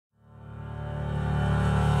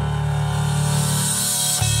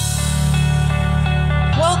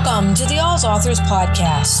Welcome to the Alz Authors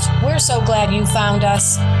Podcast. We're so glad you found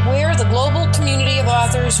us. We're the global community of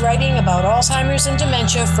authors writing about Alzheimer's and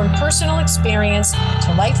dementia from personal experience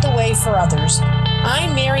to light the way for others.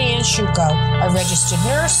 I'm Marianne Sciucco, a registered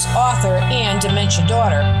nurse, author, and dementia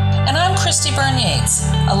daughter. And I'm Christy Byrne Yates,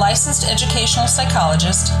 a licensed educational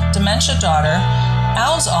psychologist, dementia daughter,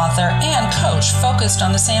 Alz author, and coach focused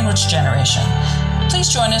on the sandwich generation. Please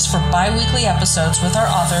join us for bi-weekly episodes with our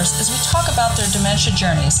authors as we talk about their dementia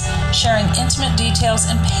journeys, sharing intimate details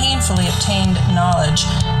and painfully obtained knowledge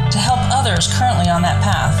to help others currently on that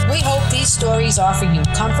path. We hope these stories offer you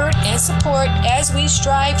comfort and support as we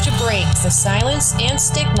strive to break the silence and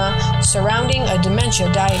stigma surrounding a dementia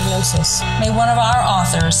diagnosis. May one of our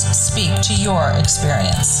authors speak to your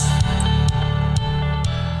experience.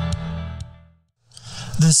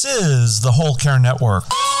 This is the Whole Care Network.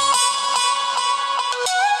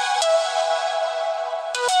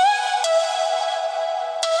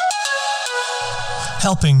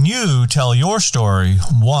 Helping you tell your story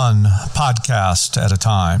one podcast at a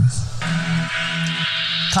time.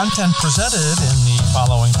 Content presented in the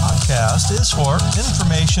following podcast is for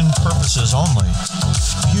information purposes only.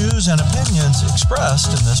 Views and opinions expressed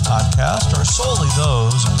in this podcast are solely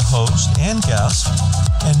those of the host and guest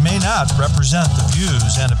and may not represent the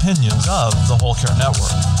views and opinions of the Whole Care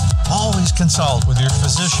Network. Always consult with your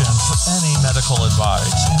physician for any medical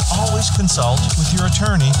advice, and always consult with your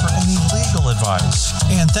attorney for any legal advice.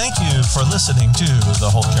 And thank you for listening to the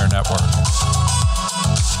Whole Care Network.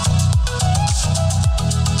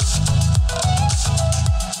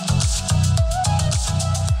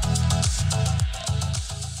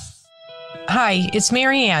 Hi, it's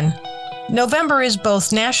Marianne. November is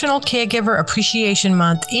both National Caregiver Appreciation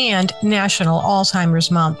Month and National Alzheimer's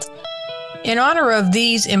Month. In honor of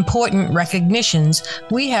these important recognitions,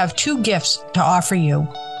 we have two gifts to offer you.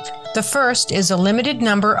 The first is a limited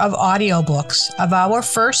number of audiobooks of our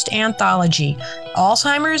first anthology,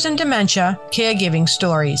 Alzheimer's and Dementia Caregiving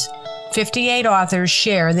Stories. 58 authors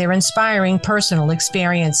share their inspiring personal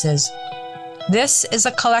experiences. This is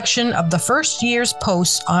a collection of the first year's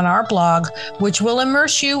posts on our blog, which will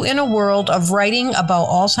immerse you in a world of writing about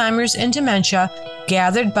Alzheimer's and dementia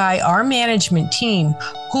gathered by our management team,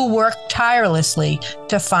 who work tirelessly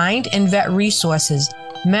to find and vet resources,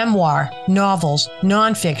 memoir, novels,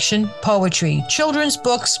 nonfiction, poetry, children's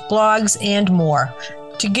books, blogs, and more,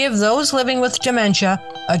 to give those living with dementia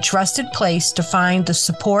a trusted place to find the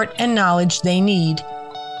support and knowledge they need.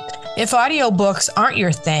 If audiobooks aren't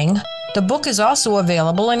your thing, the book is also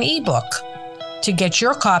available in ebook. To get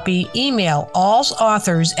your copy, email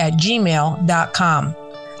alzauthors@gmail.com.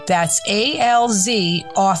 That's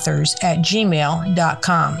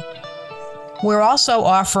alzauthors@gmail.com. We're also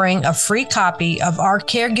offering a free copy of our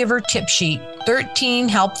caregiver tip sheet, 13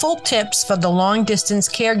 helpful tips for the long-distance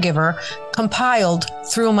caregiver, compiled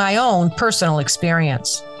through my own personal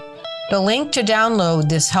experience. The link to download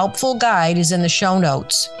this helpful guide is in the show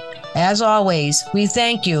notes. As always, we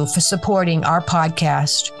thank you for supporting our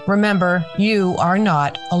podcast. Remember, you are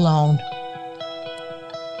not alone.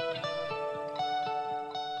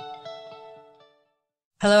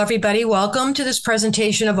 Hello, everybody. Welcome to this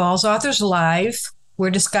presentation of Alz Authors Live. We're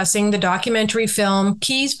discussing the documentary film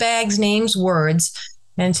Keys, Bags, Names, Words,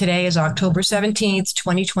 and today is October 17th,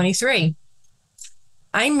 2023.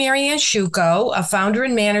 I'm Marianne Sciucco, a founder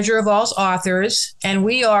and manager of Alz Authors, and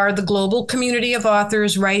we are the global community of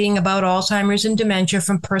authors writing about Alzheimer's and dementia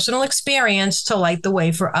from personal experience to light the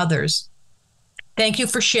way for others. Thank you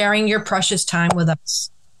for sharing your precious time with us.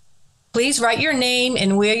 Please write your name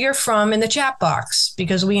and where you're from in the chat box,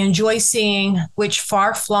 because we enjoy seeing which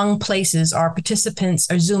far-flung places our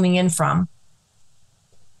participants are zooming in from.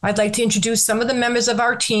 I'd like to introduce some of the members of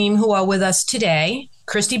our team who are with us today.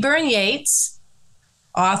 Christy Byrne Yates,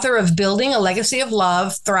 author of Building a Legacy of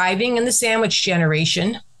Love, Thriving in the Sandwich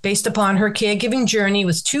Generation, based upon her caregiving journey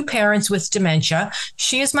with two parents with dementia.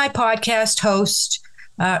 She is my podcast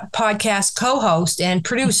co-host and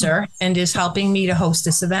producer, and is helping me to host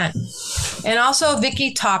this event. And also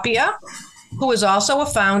Vicky Tapia, who is also a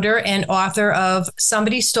founder and author of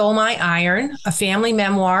Somebody Stole My Iron, a family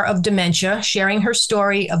memoir of dementia, sharing her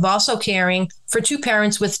story of also caring for two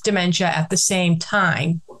parents with dementia at the same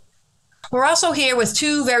time. We're also here with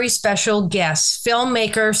two very special guests,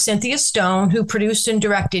 filmmaker Cynthia Stone, who produced and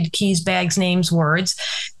directed Keys, Bags, Names, Words,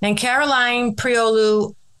 and Caroline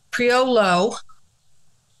Prioleau,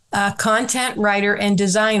 a content writer and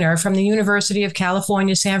designer from the University of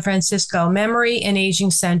California, San Francisco Memory and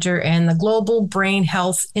Aging Center and the Global Brain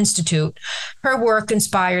Health Institute. Her work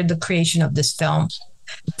inspired the creation of this film.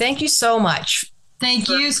 Thank you so much Thank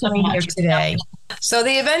you so coming much here today. So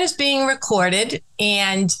the event is being recorded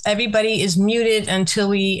and everybody is muted until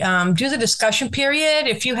we do the discussion period.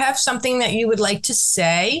 If you have something that you would like to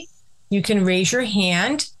say, you can raise your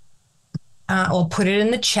hand or put it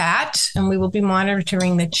in the chat, and we will be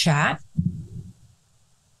monitoring the chat.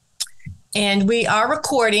 And we are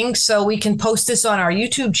recording, so we can post this on our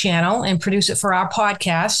YouTube channel and produce it for our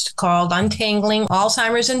podcast called Untangling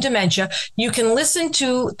Alzheimer's and Dementia. You can listen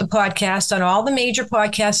to the podcast on all the major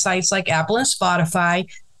podcast sites like Apple and Spotify,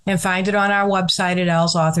 and find it on our website at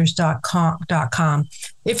alzauthors.com.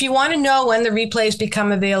 If you want to know when the replays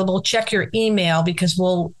become available, check your email, because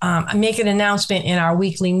we'll make an announcement in our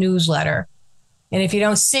weekly newsletter. And if you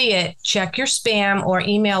don't see it, check your spam or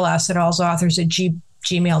email us at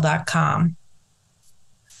alzauthors@gmail.com.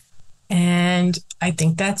 And I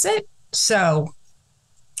think that's it. So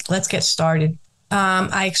let's get started.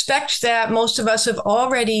 I expect that most of us have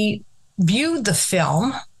already viewed the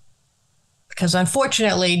film, because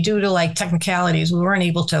unfortunately, due to technicalities, we weren't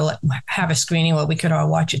able to have a screening where we could all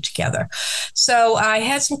watch it together. So I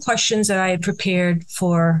had some questions that I had prepared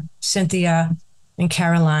for Cynthia and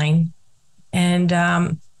Caroline. And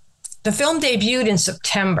the film debuted in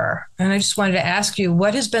September. And I just wanted to ask you,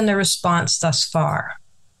 what has been the response thus far?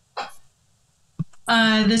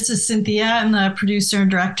 This is Cynthia. I'm the producer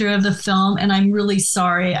and director of the film, and I'm really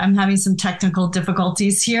sorry. I'm having some technical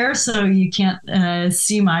difficulties here, so you can't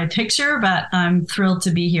see my picture, but I'm thrilled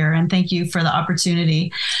to be here, and thank you for the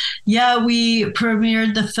opportunity. Yeah, we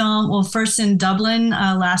premiered the film, well, first in Dublin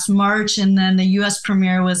last March, and then the U.S.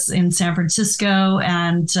 premiere was in San Francisco,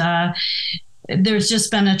 and there's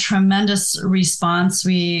just been a tremendous response.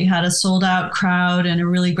 We had a sold-out crowd and a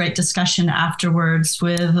really great discussion afterwards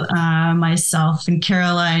with myself and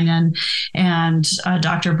Caroline and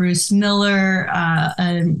Dr. Bruce Miller,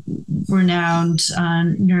 a renowned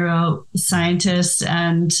neuroscientist,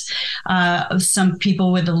 and some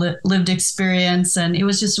people with a lived experience. And it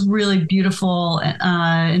was just a really beautiful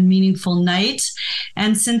and meaningful night.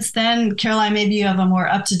 And since then, Caroline, maybe you have a more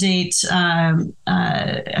up-to-date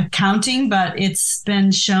accounting, but it's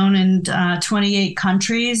been shown in 28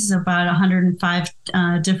 countries, about 105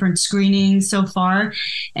 different screenings so far,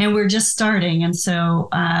 and we're just starting. And so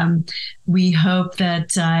we hope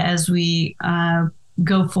that as we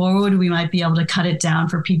go forward, we might be able to cut it down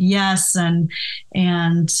for PBS,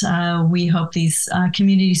 and we hope these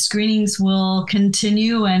community screenings will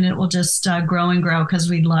continue, and it will just grow and grow,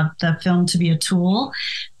 because we'd love the film to be a tool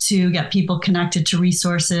to get people connected to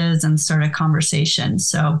resources and start a conversation.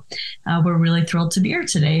 So we're really thrilled to be here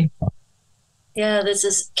today. Yeah, this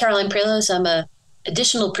is Caroline Prioleau. I'm a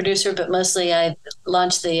additional producer, but mostly I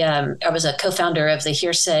launched I was a co-founder of the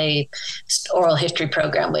Hearsay Oral History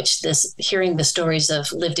Program, which hearing the stories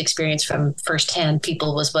of lived experience from firsthand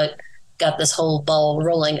people was what got this whole ball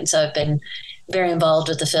rolling. And so I've been very involved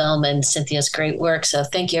with the film and Cynthia's great work. So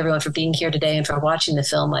thank you everyone for being here today and for watching the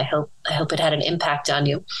film. I hope it had an impact on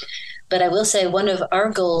you. But I will say one of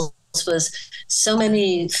our goals was so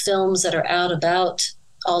many films that are out about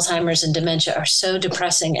Alzheimer's and dementia are so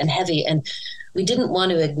depressing and heavy, and we didn't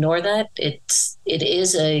want to ignore that. It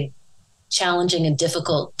is a challenging and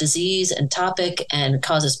difficult disease and topic, and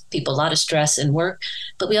causes people a lot of stress and work.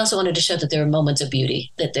 But we also wanted to show that there are moments of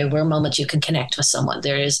beauty, that there were moments you can connect with someone.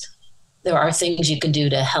 There are things you can do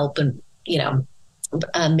to help and,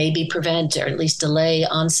 maybe prevent or at least delay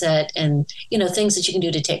onset, and, things that you can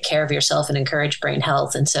do to take care of yourself and encourage brain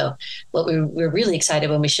health. And so what we were really excited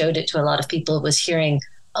when we showed it to a lot of people was hearing,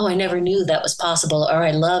 oh, I never knew that was possible. Or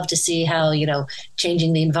I love to see how,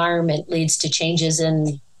 changing the environment leads to changes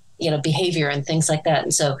in, behavior and things like that.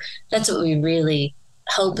 And so that's what we really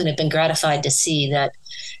hope and have been gratified to see, that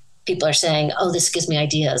people are saying, oh, this gives me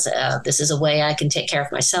ideas. This is a way I can take care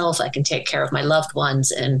of myself. I can take care of my loved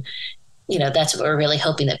ones. And, that's what we're really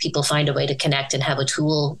hoping, that people find a way to connect and have a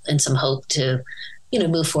tool and some hope to,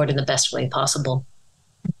 move forward in the best way possible.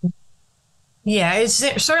 Yeah, it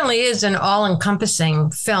certainly is an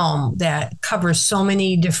all-encompassing film that covers so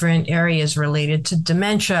many different areas related to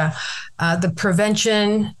dementia, the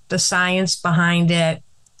prevention, the science behind it,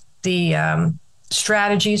 the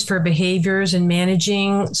strategies for behaviors and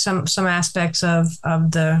managing some aspects of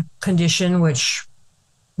the condition, which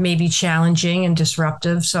may be challenging and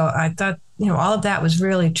disruptive. So I thought, all of that was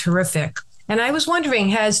really terrific. And I was wondering,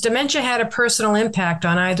 has dementia had a personal impact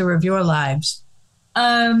on either of your lives?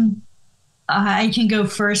 I can go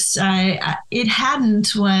first. It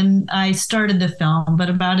hadn't when I started the film, but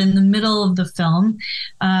about in the middle of the film,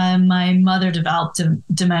 my mother developed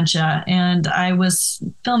dementia, and I was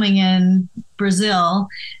filming in Brazil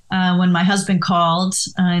when my husband called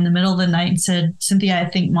in the middle of the night and said, Cynthia, I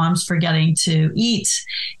think mom's forgetting to eat.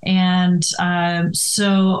 And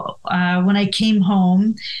so when I came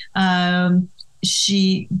home,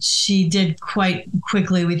 she did quite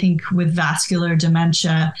quickly, we think, with vascular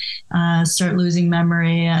dementia, start losing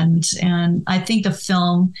memory. And I think the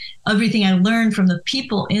film, everything I learned from the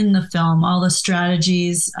people in the film, all the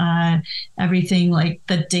strategies, everything like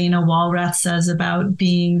that Dana Walrath says about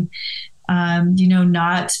being,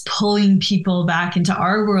 not pulling people back into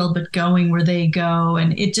our world, but going where they go.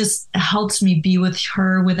 And it just helps me be with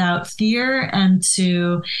her without fear and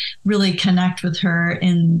to really connect with her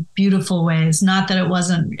in beautiful ways. Not that it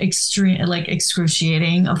wasn't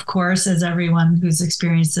excruciating, of course, as everyone who's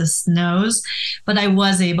experienced this knows, but I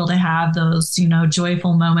was able to have those,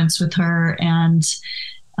 joyful moments with her and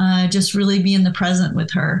just really be in the present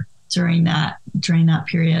with her during that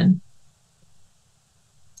period.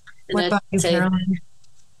 And I'd say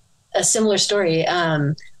a similar story,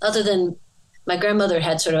 other than my grandmother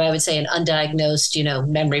had sort of, I would say, an undiagnosed,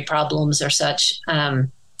 memory problems or such.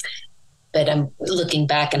 But I'm looking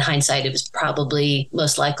back in hindsight, it was probably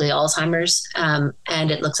most likely Alzheimer's. And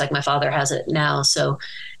it looks like my father has it now. So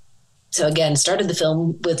again, started the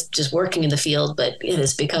film with just working in the field, but it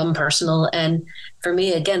has become personal. And for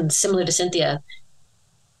me, again, similar to Cynthia,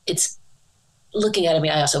 it's looking at it. I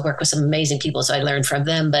mean, I also work with some amazing people, so I learned from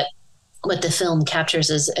them, but what the film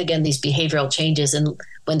captures is, again, these behavioral changes. And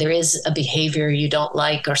when there is a behavior you don't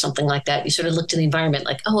like or something like that, you sort of look to the environment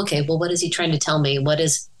like, oh, okay, well, what is he trying to tell me? What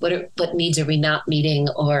needs are we not meeting?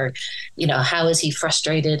 Or, how is he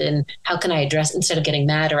frustrated? And how can I address, instead of getting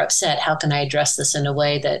mad or upset, how can I address this in a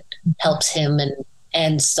way that helps him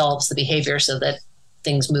and solves the behavior so that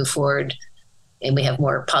things move forward and we have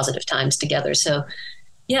more positive times together. So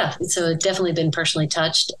yeah, so I've definitely been personally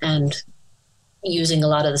touched and using a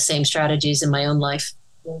lot of the same strategies in my own life.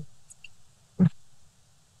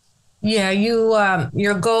 Yeah,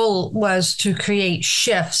 your goal was to create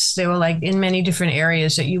shifts. They were like in many different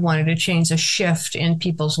areas that you wanted to change a shift in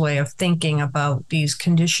people's way of thinking about these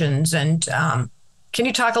conditions. And can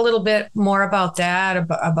you talk a little bit more about that,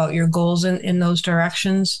 about your goals in those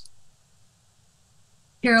directions?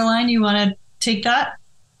 Caroline, you want to take that?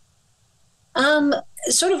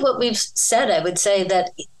 Sort of what we've said, I would say that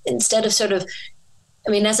instead of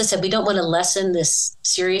as I said, we don't want to lessen this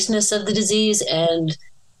seriousness of the disease and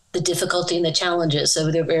the difficulty and the challenges.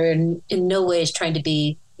 So we're in no ways trying to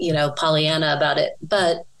be, Pollyanna about it,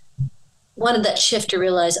 but wanted that shift to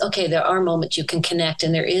realize, okay, there are moments you can connect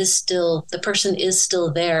and the person is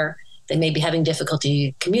still there. They may be having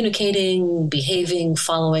difficulty communicating, behaving,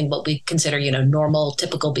 following what we consider, normal,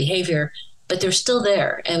 typical behavior, but they're still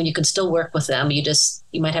there and you can still work with them. You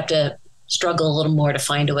might have to struggle a little more to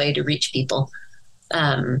find a way to reach people.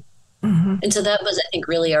 And so that was, I think,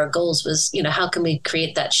 really our goals was, how can we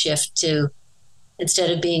create that shift to, instead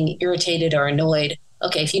of being irritated or annoyed,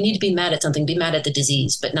 okay, if you need to be mad at something, be mad at the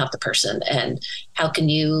disease, but not the person. And how can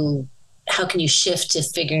you shift to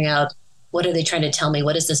figuring out, what are they trying to tell me?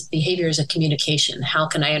 What is this behavior as a communication? How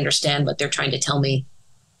can I understand what they're trying to tell me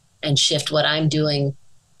and shift what I'm doing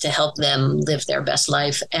to help them live their best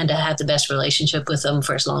life and to have the best relationship with them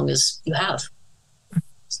for as long as you have.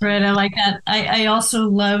 Right. I like that. I also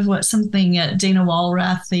love what something Dana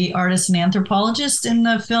Walrath, the artist and anthropologist in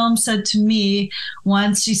the film, said to me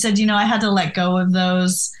once. She said, I had to let go of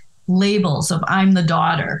those labels of I'm the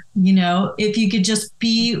daughter. If you could just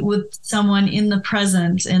be with someone in the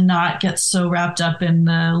present and not get so wrapped up in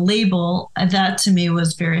the label, that to me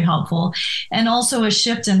was very helpful. And also a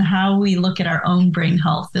shift in how we look at our own brain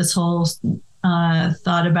health, this whole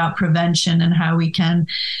thought about prevention and how we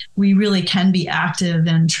really can be active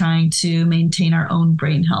in trying to maintain our own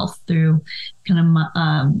brain health through kind of,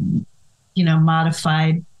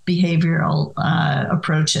 modified behavioral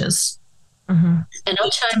approaches. Mm-hmm. And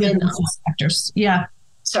I'll chime in. Factors. Yeah.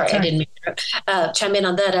 Sorry, I didn't mean to chime in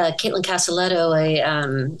on that. Caitlin Casaletto,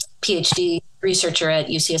 a PhD researcher at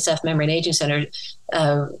UCSF Memory and Aging Center,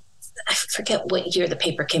 I forget what year the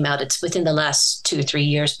paper came out. It's within the last 2 or 3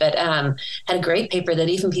 years, but had a great paper that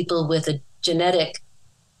even people with a genetic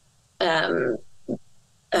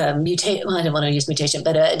mutation, well, I don't want to use mutation,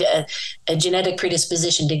 but a genetic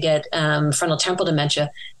predisposition to get frontal temporal dementia,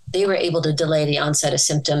 they were able to delay the onset of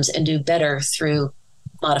symptoms and do better through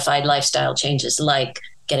modified lifestyle changes like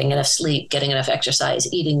getting enough sleep, getting enough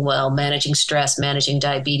exercise, eating well, managing stress, managing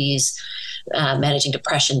diabetes, managing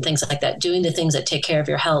depression, things like that, doing the things that take care of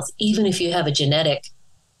your health. Even if you have a genetic,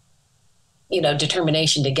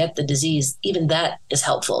 determination to get the disease, even that is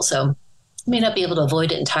helpful. So you may not be able to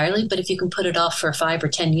avoid it entirely, but if you can put it off for 5 or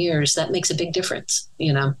 10 years, that makes a big difference,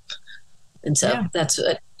 And so that's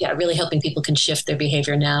what, really helping people can shift their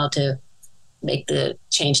behavior now to make the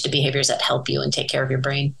change to behaviors that help you and take care of your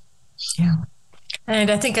brain. Yeah. And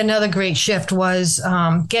I think another great shift was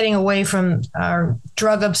getting away from our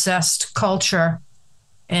drug-obsessed culture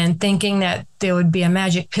and thinking that there would be a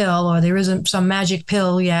magic pill, or there isn't some magic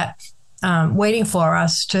pill yet waiting for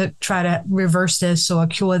us to try to reverse this or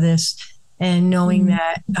cure this, and knowing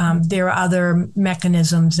that there are other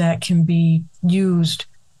mechanisms that can be used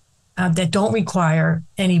that don't require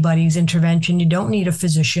anybody's intervention. You don't need a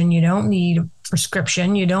physician. You don't need a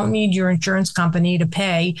prescription. You don't need your insurance company to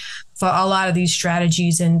pay for a lot of these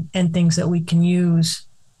strategies and things that we can use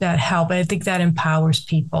that help. I think that empowers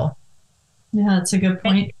people. Yeah, that's a good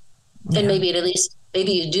point. And maybe at least,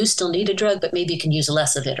 maybe you do still need a drug, but maybe you can use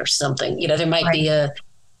less of it or something. There might be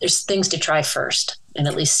there's things to try first and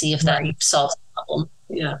at least see if that solves the problem.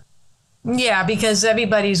 Yeah. Yeah, because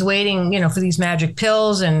everybody's waiting, for these magic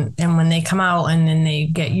pills, and when they come out and then they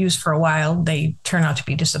get used for a while, they turn out to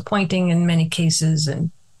be disappointing in many cases.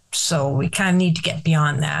 And so we kind of need to get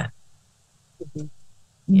beyond that. Mm-hmm.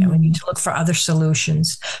 Yeah, we need to look for other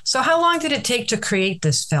solutions. So how long did it take to create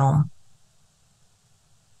this film?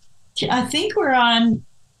 I think we're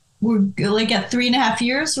like at 3.5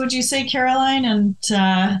 years, would you say, Caroline? And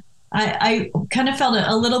I kind of felt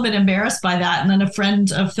a little bit embarrassed by that. And then a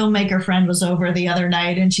filmmaker friend was over the other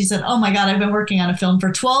night, and she said, "Oh my God, I've been working on a film for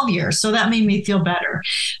 12 years. So that made me feel better."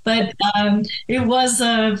 But it was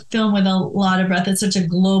a film with a lot of breadth. It's such a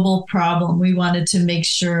global problem. We wanted to make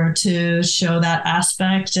sure to show that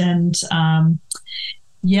aspect. And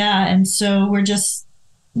and so we're just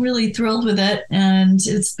really thrilled with it, and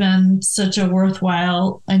it's been such a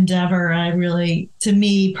worthwhile endeavor. To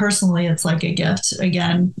me personally, it's like a gift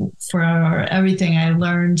again for everything I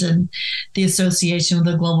learned and the association with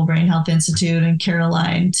the Global Brain Health Institute and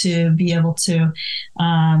Caroline to be able to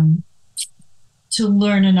learn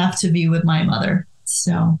enough to be with my mother.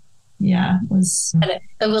 So it was. And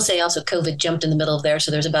I will say also, COVID jumped in the middle of there,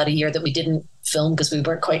 so there's about a year that we didn't film because we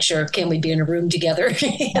weren't quite sure, can we be in a room together?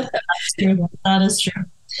 That's true. That is true.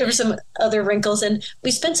 There were some other wrinkles, and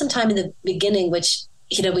we spent some time in the beginning, which,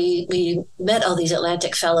 we met all these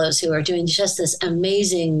Atlantic fellows who are doing just this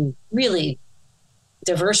amazing, really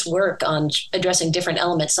diverse work on addressing different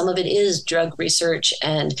elements. Some of it is drug research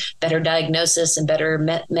and better diagnosis and better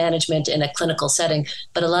management in a clinical setting,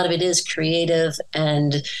 but a lot of it is creative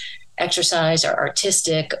and exercise or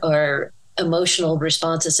artistic or emotional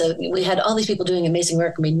responses. So we had all these people doing amazing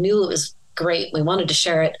work, and we knew it was great. We wanted to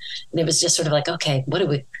share it. And it was just sort of like, okay, what do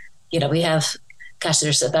we, we have,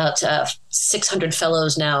 there's about 600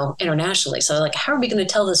 fellows now internationally. So like, how are we going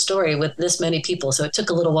to tell this story with this many people? So it took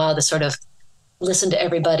a little while to sort of listen to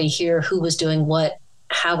everybody, hear who was doing what,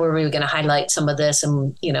 how were we going to highlight some of this,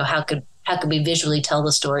 and, how could we visually tell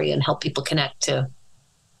the story and help people connect to,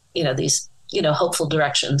 these, hopeful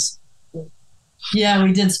directions. Yeah,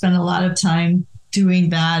 we did spend a lot of time doing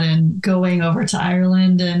that and going over to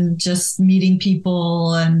Ireland and just meeting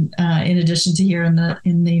people, and in addition to here in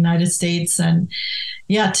the United States, and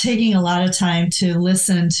taking a lot of time to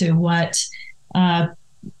listen to what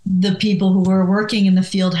the people who were working in the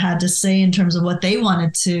field had to say in terms of what they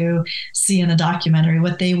wanted to see in the documentary,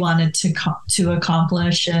 what they wanted to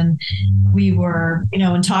accomplish. And we were,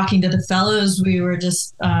 in talking to the fellows, we were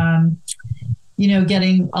just,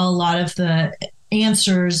 getting a lot of the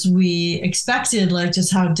answers we expected, like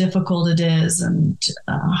just how difficult it is and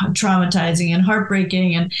traumatizing and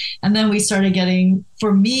heartbreaking. And then we started getting,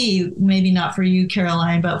 for me, maybe not for you,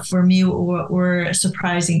 Caroline, but for me, were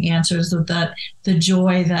surprising answers with that, the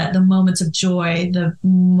joy, that the moments of joy, the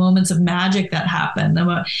moments of magic that happened.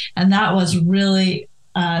 And that was really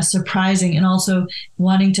surprising, and also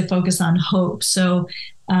wanting to focus on hope. So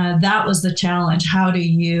that was the challenge. How do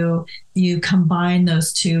you combine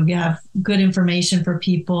those two? You have good information for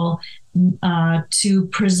people to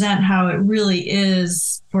present how it really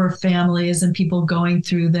is for families and people going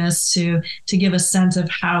through this, to give a sense of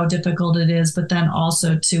how difficult it is, but then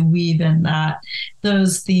also to weave in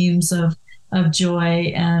those themes of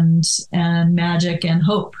joy and magic and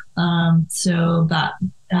hope. So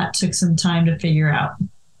that took some time to figure out.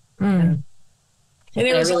 Mm. And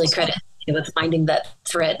I really credit you with finding that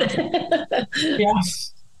thread. Yeah.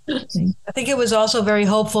 I think it was also very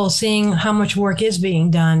hopeful seeing how much work is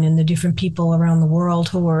being done and the different people around the world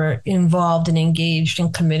who are involved and engaged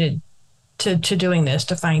and committed to doing this,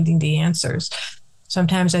 to finding the answers.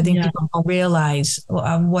 Sometimes I think people don't realize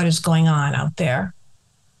what is going on out there,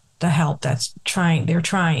 the help they're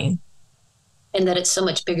trying. and that it's so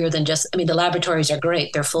much bigger than just, I mean, the laboratories are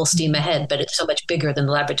great. They're full steam ahead, but it's so much bigger than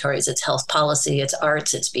the laboratories. It's health policy, it's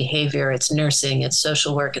arts, it's behavior, it's nursing, it's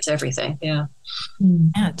social work, it's everything. Yeah.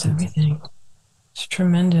 Yeah, it's everything. It's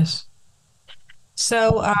tremendous.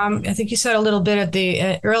 So I think you said a little bit at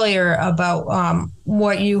the earlier about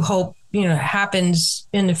what you hope, happens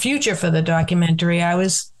in the future for the documentary. I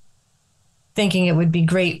was thinking it would be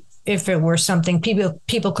great if it were something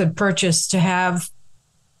people could purchase to have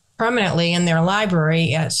permanently in their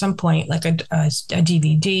library at some point, like a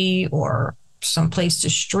DVD or some place to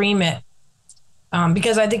stream it,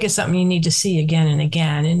 because I think it's something you need to see again and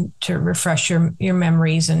again, and to refresh your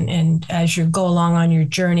memories. And as you go along on your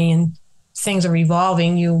journey and things are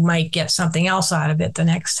evolving, you might get something else out of it the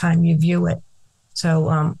next time you view it.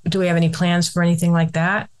 So do we have any plans for anything like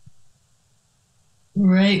that?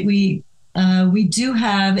 Right. We do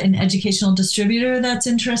have an educational distributor that's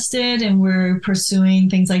interested, and we're pursuing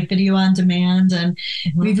things like video on demand. And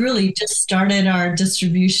we've really just started our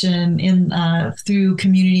distribution through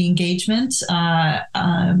community engagement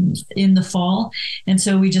in the fall. And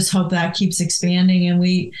so we just hope that keeps expanding.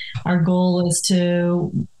 And our goal is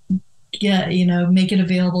to make it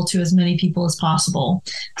available to as many people as possible.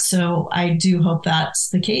 So I do hope that's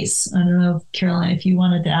the case. I don't know, Caroline, if you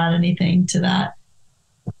wanted to add anything to that.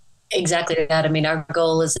 Exactly that. I mean, our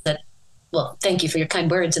goal is that, well, thank you for your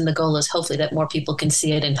kind words. And the goal is hopefully that more people can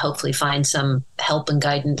see it and hopefully find some help and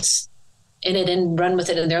guidance in it and run with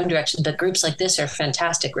it in their own direction. But groups like this are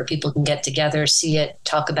fantastic, where people can get together, see it,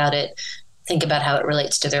 talk about it, think about how it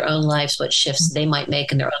relates to their own lives, what shifts they might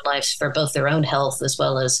make in their own lives for both their own health, as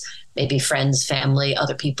well as maybe friends, family,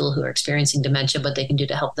 other people who are experiencing dementia, what they can do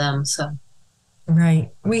to help them. So, right.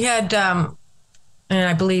 We had, and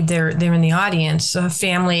I believe they're in the audience, a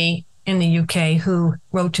family in the UK who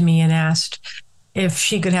wrote to me and asked if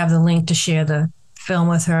she could have the link to share the film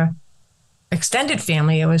with her extended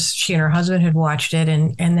family. It was she and her husband had watched it,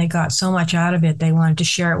 and they got so much out of it. They wanted to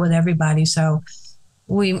share it with everybody. So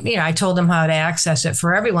I told them how to access it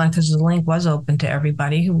for everyone, because the link was open to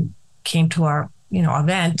everybody who came to our,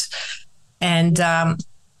 event. And I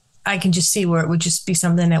can just see where it would just be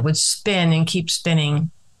something that would spin and keep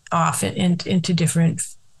spinning off into different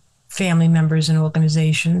family members and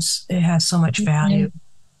organizations. It has so much value.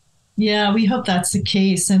 Yeah, we hope that's the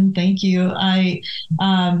case. And thank you.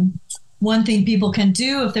 One thing people can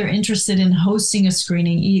do if they're interested in hosting a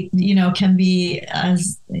screening, can be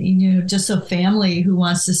just a family who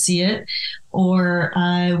wants to see it, or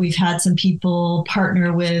we've had some people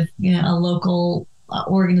partner with a local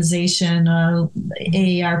organization, local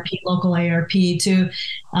AARP, to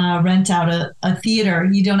rent out a theater.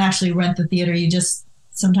 You don't actually rent the theater. You just,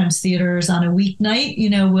 sometimes theaters on a weeknight,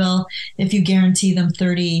 if you guarantee them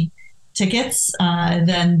 30 tickets,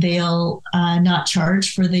 then they'll not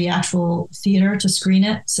charge for the actual theater to screen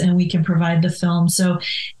it, and we can provide the film. So,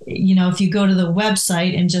 if you go to the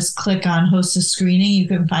website and just click on host a screening, you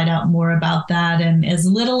can find out more about that. And as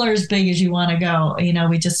little or as big as you want to go,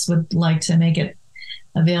 we just would like to make it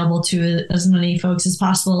available to as many folks as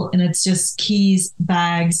possible. And it's just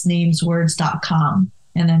keysbagsnameswords.com.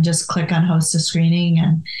 And then just click on host a screening,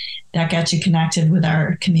 and that gets you connected with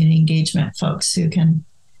our community engagement folks who can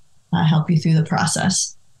help you through the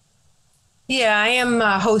process. Yeah, I am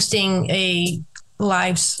hosting a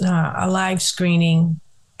live screening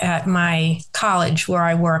at my college where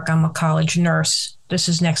I work. I'm a college nurse. This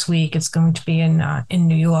is next week. It's going to be in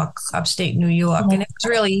New York, upstate New York. And it's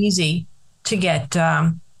really easy to get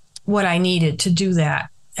what I needed to do that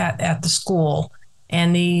at the school.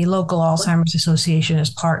 And the local Alzheimer's Association has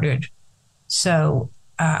partnered. So,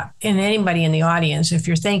 and anybody in the audience, if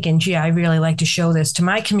you're thinking, gee, I really like to show this to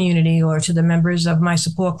my community or to the members of my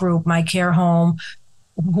support group, my care home,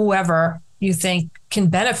 whoever you think can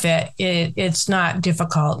benefit, it's not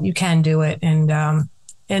difficult. You can do it. And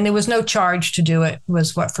there was no charge to do it. It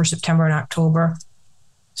was for September and October.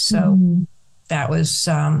 So that was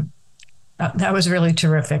really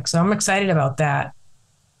terrific. So I'm excited about that.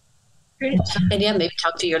 And yeah, maybe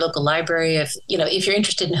talk to your local library. If you're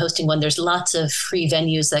interested in hosting one, there's lots of free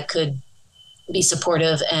venues that could be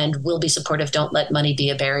supportive and will be supportive. Don't let money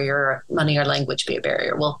be a barrier, or money or language be a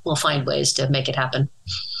barrier. We'll find ways to make it happen.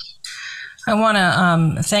 I want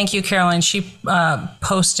to thank you, Caroline. She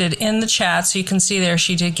posted in the chat, so you can see there,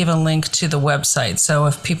 she did give a link to the website. So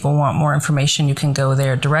if people want more information, you can go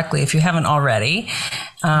there directly if you haven't already.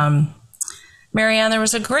 Marianne, there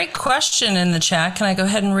was a great question in the chat. Can I go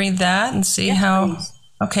ahead and read that and see how? Please.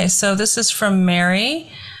 Okay, so this is from Mary.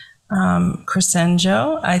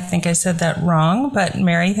 Crescenjo. I think I said that wrong, but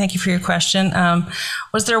Mary, thank you for your question.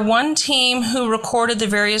 Was there one team who recorded the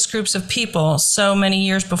various groups of people so many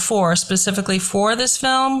years before, specifically for this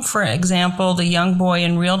film? For example, the young boy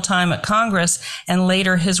in real time at Congress, and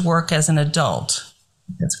later his work as an adult.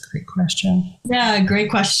 That's a great question. Yeah, great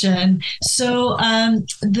question. So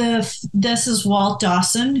this is Walt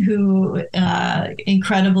Dawson, who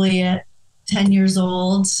incredibly at 10 years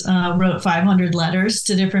old wrote 500 letters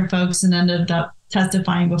to different folks and ended up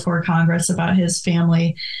testifying before Congress about his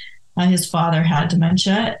family. His father had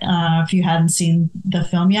dementia, if you hadn't seen the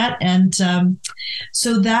film yet. And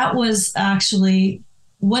so that was actually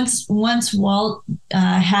once Walt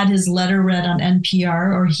had his letter read on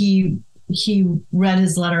NPR, or he read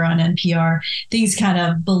his letter on NPR, things kind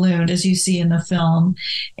of ballooned, as you see in the film.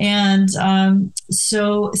 And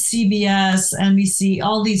so CBS, NBC,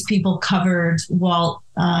 all these people covered Walt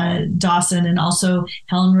Dawson, and also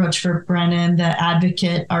Helen Rochford Brennan, the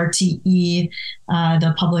Advocate, RTE,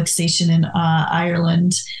 the public station in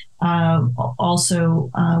Ireland, also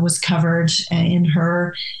was covered in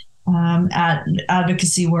her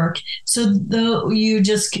advocacy work. So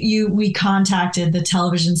we contacted the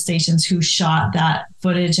television stations who shot that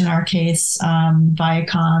footage, in our case,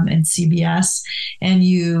 Viacom and CBS, and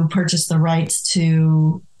you purchased the rights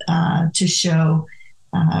to show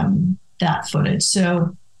that footage.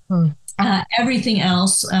 So everything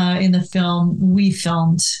else in the film we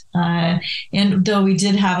filmed, and though we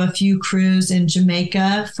did have a few crews in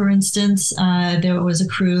Jamaica, for instance, there was a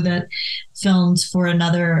crew that filmed for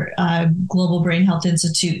another Global Brain Health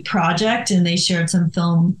Institute project, and they shared some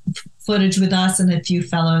film footage with us, and a few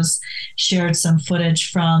fellows shared some footage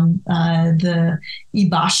from the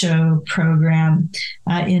Ibasho program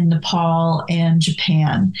in Nepal and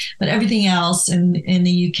Japan. But everything else in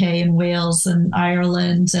the UK and Wales and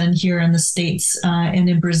Ireland and here in the States and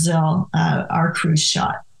in Brazil, our crews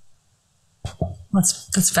shot.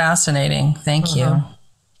 That's fascinating. Thank you.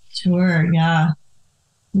 Sure, yeah.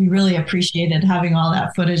 We really appreciated having all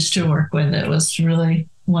that footage to work with. It was really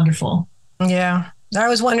wonderful. Yeah. I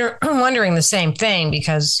was wondering the same thing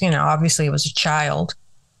because, obviously it was a child.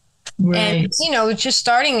 Right. And, just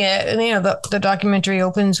starting it, the documentary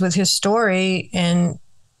opens with his story, and,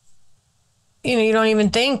 you don't even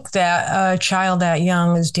think that a child that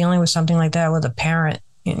young is dealing with something like that with a parent.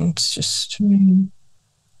 And it's just an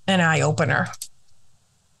eye-opener.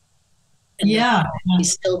 And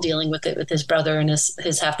he's still dealing with it with his brother and his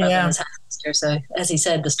half-brother and his half-sister. So as he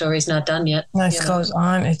said, the story's not done yet. This goes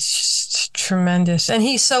on. It's just tremendous. And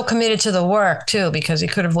he's so committed to the work too, because he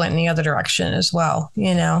could have went in the other direction as well,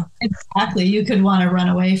 Exactly. You could want to run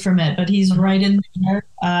away from it, but he's right in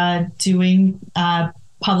there doing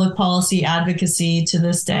public policy advocacy to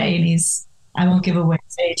this day. And I won't give away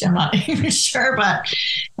his age. I'm not even sure, but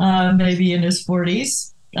maybe in his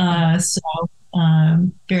 40s.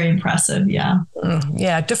 Very impressive. Yeah.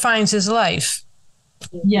 Yeah. It defines his life.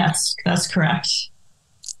 Yes, that's correct.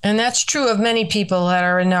 And that's true of many people that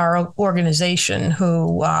are in our organization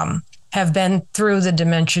who have been through the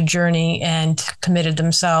dementia journey and committed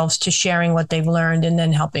themselves to sharing what they've learned and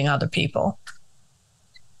then helping other people.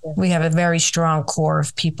 Yeah. We have a very strong core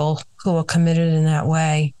of people who are committed in that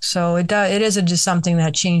way. So it is just something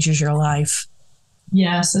that changes your life.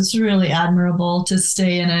 Yes, it's really admirable to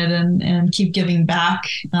stay in it and keep giving back.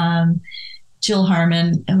 Jill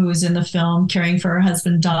Harmon, who was in the film, caring for her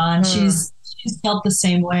husband, Don, she's felt the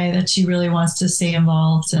same way, that she really wants to stay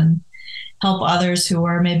involved and help others who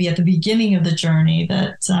are maybe at the beginning of the journey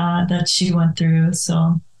that she went through.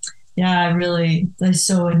 So, yeah, I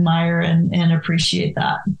so admire and appreciate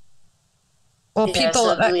that. Well,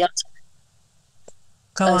 people...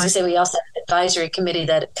 I was going to say, we also have an advisory committee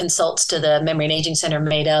that consults to the Memory and Aging Center,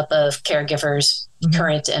 made up of caregivers,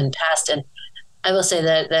 current and past. And I will say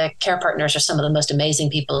that the care partners are some of the most amazing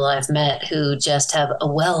people I've met, who just have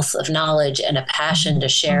a wealth of knowledge and a passion to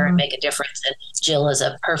share and make a difference. And Jill is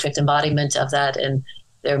a perfect embodiment of that. And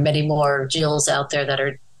there are many more Jills out there that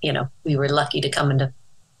are, we were lucky to come into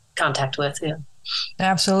contact with. Yeah.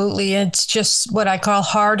 Absolutely. It's just what I call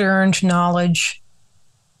hard-earned knowledge.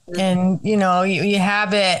 And, you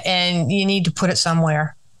have it and you need to put it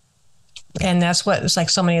somewhere. And that's what it's like.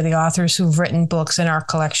 So many of the authors who've written books in our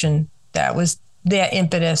collection, that was their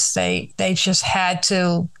impetus. They just had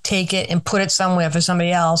to take it and put it somewhere for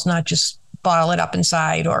somebody else, not just bottle it up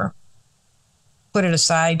inside or put it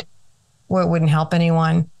aside where it wouldn't help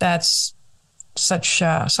anyone. That's so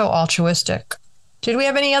altruistic. Did we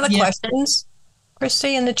have any other questions,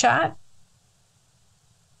 Christy, in the chat?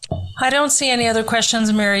 I don't see any other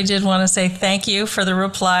questions. Mary did want to say thank you for the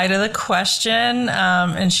reply to the question.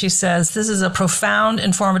 And she says, this is a profound,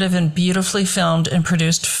 informative, and beautifully filmed and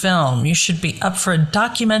produced film. You should be up for a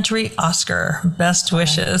documentary Oscar. Best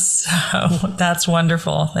wishes. So that's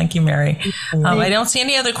wonderful. Thank you, Mary. I don't see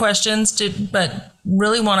any other questions, but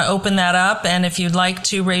really want to open that up. And if you'd like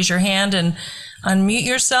to raise your hand and unmute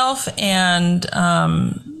yourself and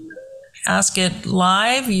ask it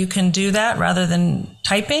live, you can do that rather than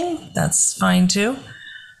typing. That's fine too.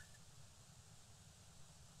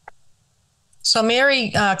 So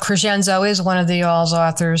Mary Crescenzo is one of the Alz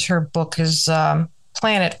authors. Her book is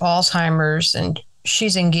Planet Alzheimer's, and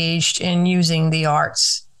she's engaged in using the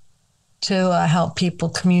arts to help people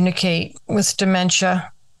communicate with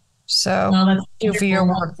dementia. So thank you for your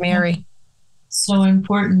work, Mary. So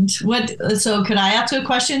important. So could I ask a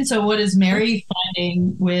question? So what is Mary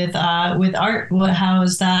finding with art? How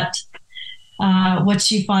is that, what's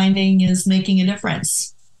she finding is making a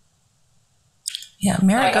difference? Yeah,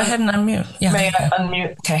 Mary, go ahead and unmute. Yeah. May I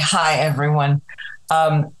unmute? Okay. Hi, everyone.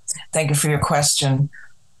 Thank you for your question.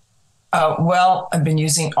 Well, I've been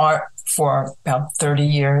using art for about 30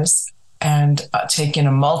 years and taking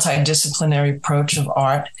a multidisciplinary approach of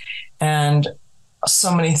art. And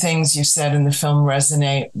so many things you said in the film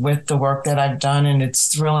resonate with the work that I've done, and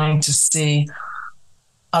it's thrilling to see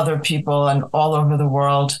other people and all over the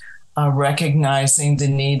world recognizing the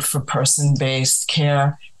need for person-based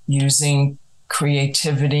care using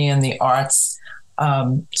creativity and the arts.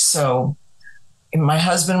 So my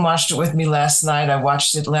husband watched it with me last night. I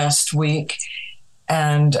watched it last week.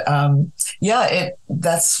 And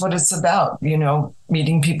that's what it's about,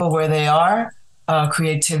 meeting people where they are.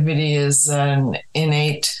 Creativity is an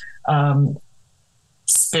innate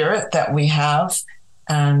spirit that we have.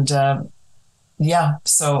 And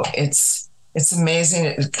so it's amazing.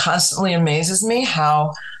 It constantly amazes me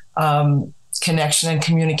how connection and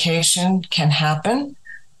communication can happen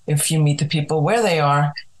if you meet the people where they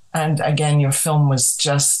are. And again, your film was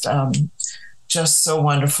just so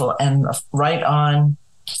wonderful and right on.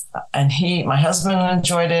 And my husband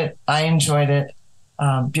enjoyed it. I enjoyed it.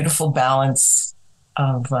 Beautiful balance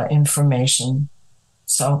of information.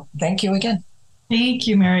 So thank you again. Thank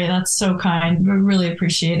you, Mary. That's so kind. We really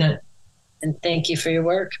appreciate it. And thank you for your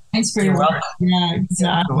work. Thanks for your work. Yeah,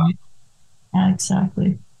 exactly. Yeah,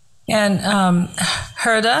 exactly. And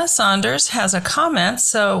Herda Saunders has a comment.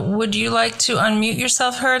 So would you like to unmute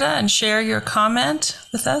yourself, Herda, and share your comment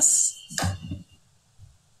with us?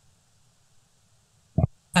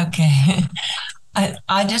 Okay.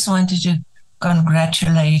 I just wanted to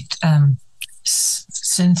congratulate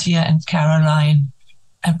Cynthia and Caroline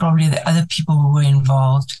and probably the other people who were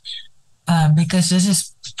involved because this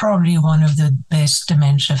is probably one of the best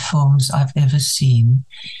dementia films I've ever seen.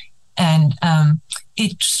 And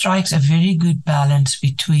it strikes a very good balance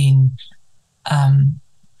between the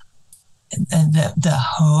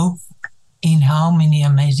hope in how many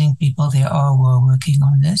amazing people there are who are working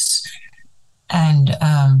on this, and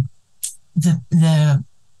the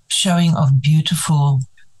showing of beautiful,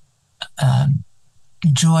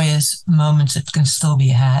 joyous moments that can still be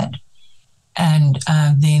had, and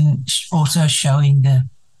then also showing the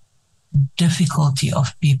difficulty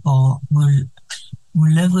of people who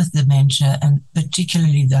live with dementia, and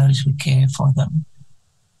particularly those who care for them.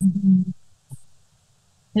 Mm-hmm.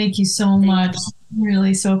 Thank you so much.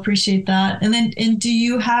 Really so appreciate that. And do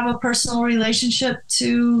you have a personal relationship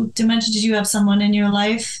to dementia? Did you have someone in your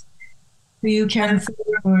life who you cared for?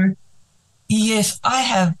 Or? Yes, I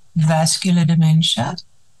have vascular dementia,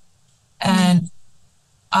 and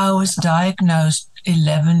I was diagnosed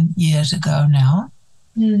 11 years ago now,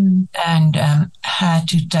 and had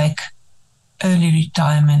to take early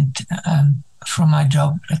retirement from my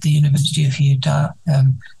job at the University of Utah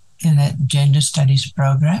in a gender studies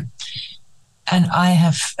program. And I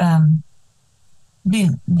have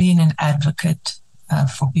been an advocate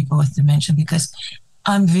for people with dementia because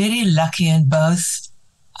I'm very lucky, and both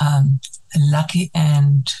lucky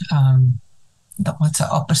and what's the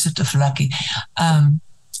opposite of lucky?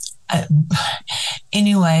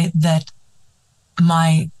 Anyway, that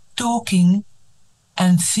my talking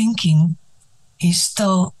and thinking is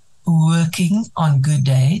still working on good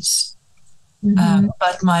days,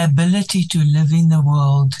 but my ability to live in the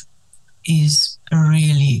world is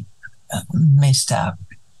really messed up.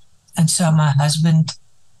 And so my husband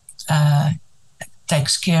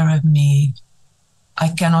takes care of me. I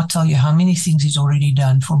cannot tell you how many things he's already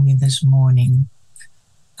done for me this morning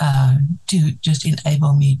to just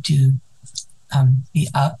enable me to be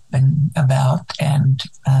up and about and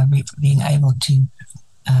being able to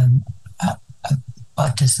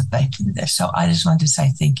participate in this. So I just want to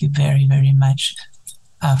say thank you very, very much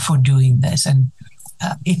for doing this. And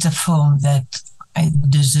it's a film that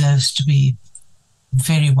deserves to be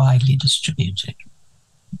very widely distributed.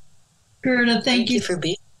 Gerda, thank you for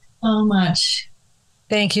being so much.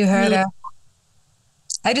 Thank you, Gerda. Really?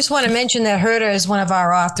 I just want to mention that Gerda is one of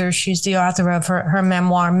our authors. She's the author of her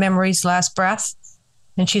memoir, Memory's Last Breath.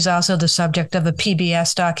 And she's also the subject of a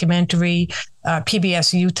PBS documentary,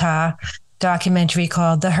 PBS Utah documentary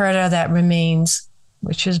called The Gerda That Remains,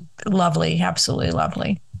 which is lovely, absolutely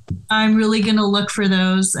lovely. I'm really going to look for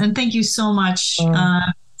those. And thank you so much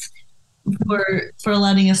for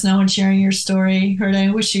letting us know and sharing your story, Gerda. I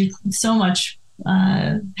wish you so much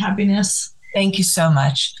happiness. Thank you so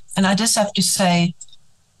much. And I just have to say,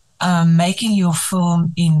 making your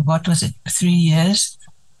film in, 3 years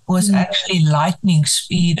was actually lightning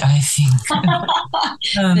speed, I think.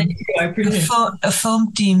 Thank you. I appreciate it. A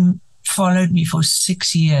film team followed me for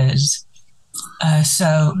 6 years.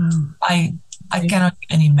 So I cannot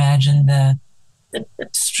even imagine the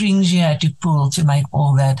strings you had to pull to make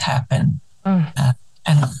all that happen.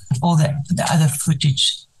 And all the other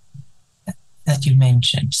footage that you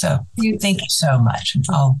mentioned. So thank you so much.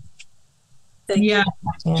 Yeah.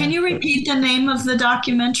 Can you repeat the name of the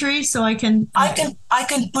documentary so I can? I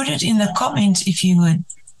can put it in the comments if you would.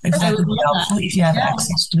 If that would be helpful, if you have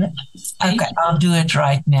access to it. Okay, I'll do it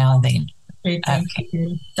right now then. Okay, thank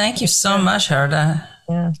you. Thank you so much, Gerda.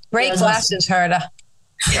 Yeah. Great glasses, Gerda.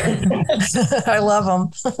 I love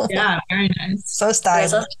them. Yeah, very nice. So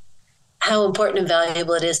stylish. How important and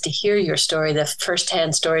valuable it is to hear your story, the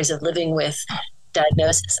firsthand stories of living with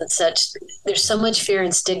diagnosis and such. There's so much fear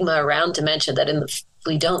and stigma around dementia that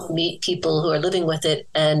we don't meet people who are living with it.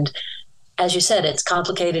 And as you said, it's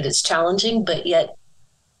complicated, it's challenging, but yet,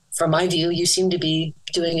 from my view, you seem to be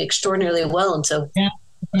doing extraordinarily well. And so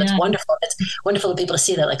that's wonderful. It's wonderful for people to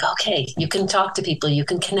see that, like, okay, you can talk to people, you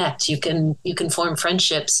can connect, you can form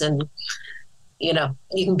friendships, and, you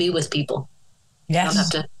can be with people. Yes. You don't have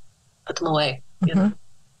to put them away.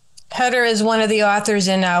 Heather is one of the authors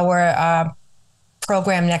in our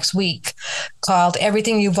program next week called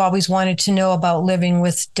Everything You've Always Wanted to Know About Living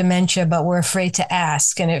with Dementia, But We're Afraid to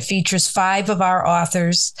Ask. And it features 5 of our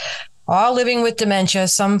authors, all living with dementia,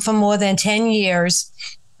 some for more than 10 years.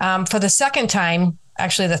 For the second time,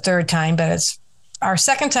 actually the third time, but it's our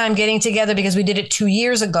second time getting together because we did it 2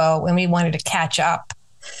 years ago when we wanted to catch up.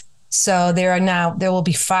 So there will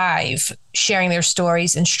be 5 sharing their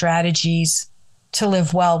stories and strategies to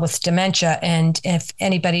live well with dementia. And if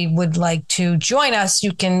anybody would like to join us,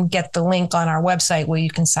 you can get the link on our website where you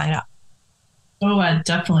can sign up. Oh, I'd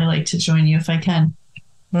definitely like to join you if I can.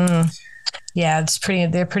 Yeah,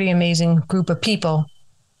 they're a pretty amazing group of people.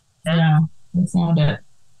 Yeah, that's not it.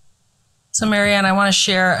 So, Marianne, I want to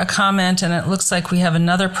share a comment, and it looks like we have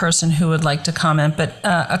another person who would like to comment, but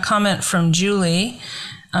a comment from Julie.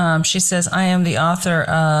 She says, I am the author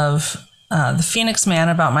of The Phoenix Man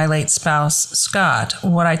about my late spouse, Scott.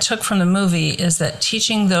 What I took from the movie is that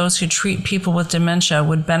teaching those who treat people with dementia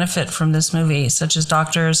would benefit from this movie, such as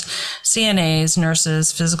doctors, CNAs,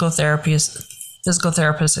 nurses, physical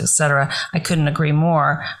therapists, etc. I couldn't agree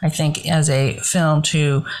more. I think as a film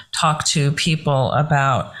to talk to people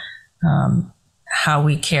about how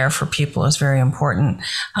we care for people is very important.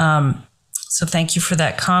 So thank you for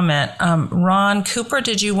that comment. Ron Cooper,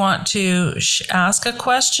 did you want to ask a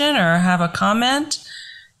question or have a comment?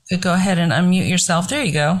 You could go ahead and unmute yourself. There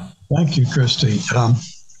you go. Thank you, Christy.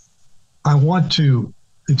 I want to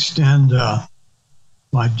extend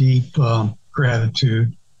my deep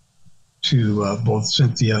gratitude to both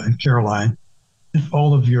Cynthia and Caroline and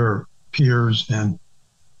all of your peers and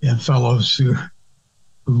fellows who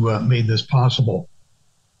made this possible.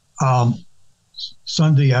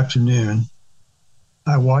 Sunday afternoon,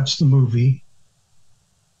 I watched the movie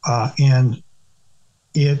and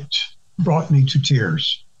it brought me to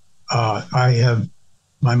tears. I have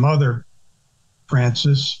my mother,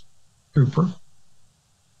 Frances Cooper,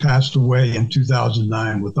 passed away in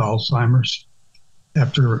 2009 with Alzheimer's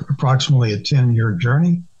after approximately a 10-year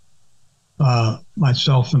journey.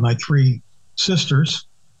 Myself and my 3 sisters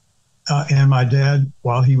and my dad,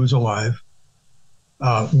 while he was alive,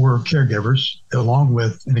 were caregivers along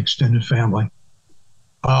with an extended family.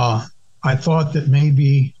 I thought that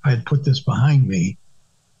maybe I'd put this behind me,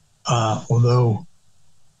 although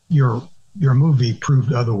your movie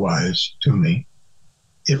proved otherwise to me.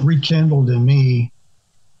 It rekindled in me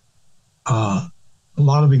a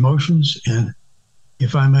lot of emotions, and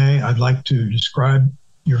if I may, I'd like to describe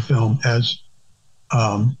your film as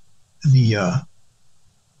the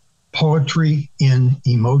poetry in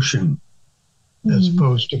emotion, as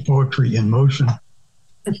opposed to poetry in motion.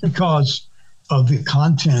 because of the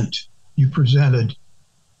content you presented.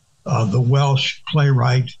 The Welsh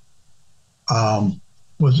playwright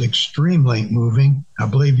was extremely moving. I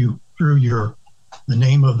believe you drew the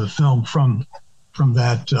name of the film from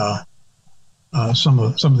that some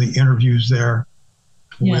of the interviews there.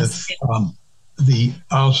 Yes. With the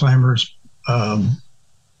Alzheimer's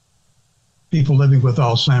people living with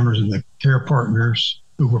Alzheimer's and the care partners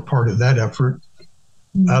who were part of that effort.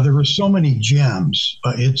 There were so many gems.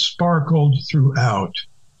 It sparkled throughout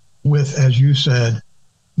with, as you said,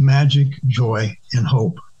 magic, joy, and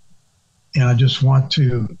hope. And I just want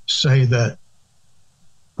to say that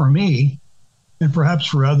for me, and perhaps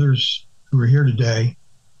for others who are here today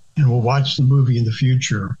and will watch the movie in the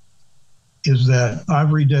future, is that I've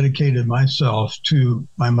rededicated myself to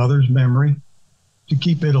my mother's memory, to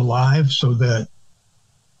keep it alive so that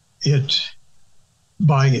it,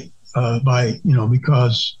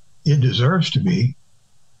 because it deserves to be,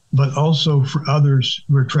 but also for others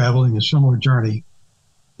who are traveling a similar journey.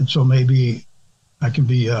 And so maybe I can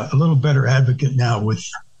be a little better advocate now with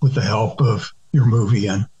the help of your movie.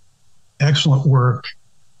 And excellent work.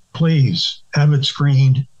 Please have it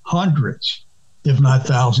screened hundreds, if not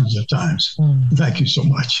thousands of times. Thank you so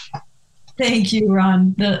much. Thank you,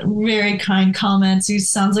 Ron. The very kind comments. You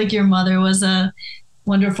sounds like your mother was a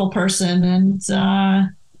wonderful person, and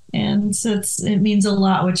it means a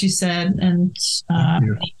lot what you said. And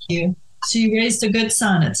thank you. She raised a good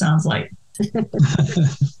son, it sounds like.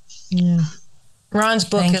 Yeah. Ron's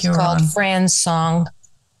book is called Fran's Song.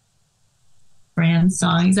 Fran's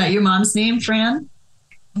Song. Is that your mom's name, Fran?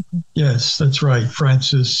 Yes, that's right.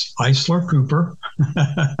 Frances Eisler Cooper.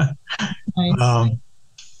 Nice.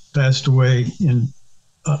 Passed away in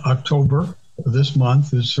October of this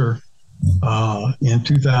month. Is her in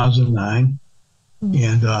 2009,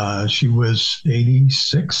 and she was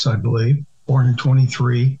 86, I believe, born in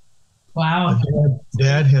 23. Wow.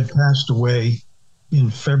 Dad had passed away in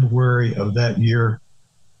February of that year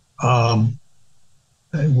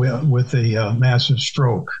with a massive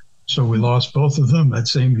stroke. So we lost both of them that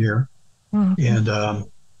same year. And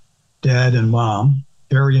Dad and Mom,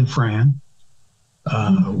 Barry and Fran,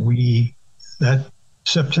 that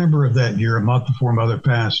September of that year, a month before Mother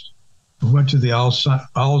passed, we went to the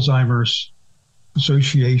Alzheimer's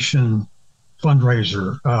Association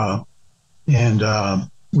fundraiser, and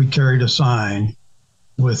we carried a sign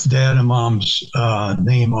with Dad and Mom's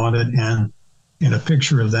name on it and a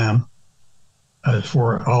picture of them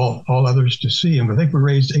for all others to see. And I think we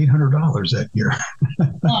raised $800 that year.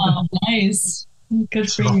 Oh, nice.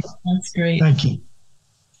 Good for you. That's great. Thank you.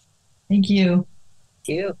 Thank you.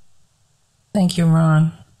 Thank you. Thank you,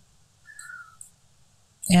 Ron.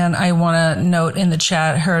 And I want to note in the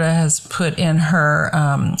chat, Herta has put in her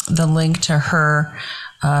the link to her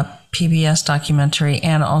PBS documentary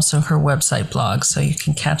and also her website blog. So you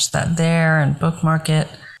can catch that there and bookmark it.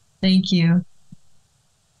 Thank you.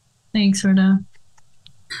 Thanks, Herta.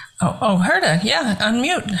 Oh, Herta. Yeah,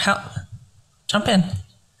 unmute. Jump in.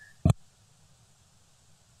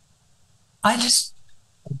 I just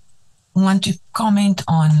want to comment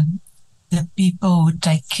on the people who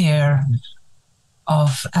take care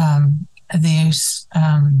of there's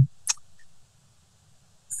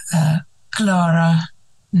Clara.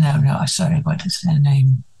 No, sorry, what is her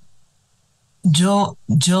name? Jill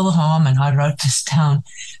Harmon, I wrote this down,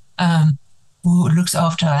 who looks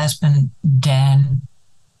after her husband, Dan,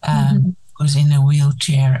 who's in a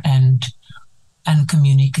wheelchair and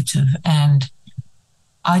uncommunicative. And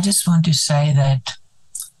I just want to say that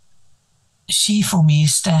she, for me,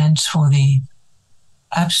 stands for the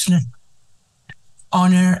absolute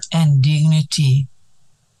honor and dignity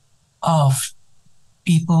of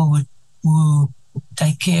people who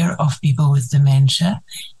take care of people with dementia.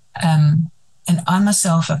 And I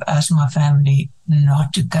myself have asked my family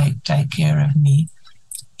not to take care of me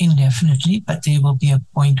indefinitely, but there will be a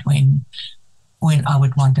point when I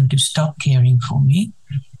would want them to stop caring for me.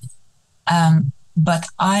 But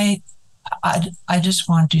I just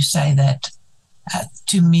want to say that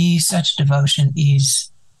to me, such devotion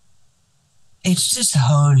it's just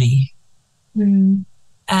holy. And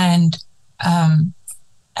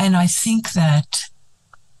I think that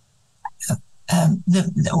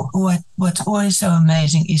what's always so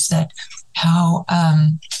amazing is that how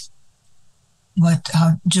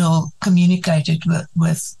Jill communicated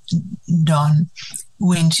with Don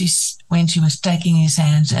when she was taking his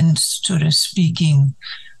hands and sort of speaking,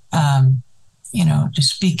 just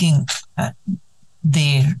speaking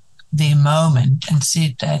their moment, and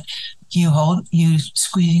said that you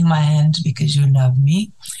squeezing my hands because you love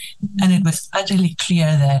me. And it was utterly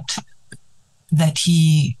clear that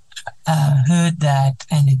he heard that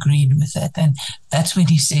and agreed with it. And that's when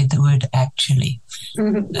he said the word actually.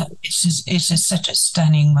 It's just such a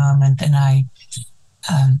stunning moment. And I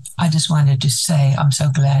just wanted to say, I'm so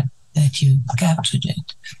glad that you captured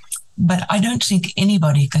it. But I don't think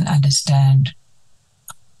anybody can understand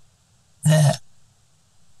the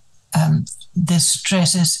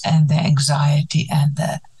stresses and the anxiety and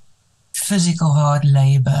the physical hard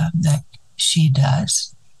labor that she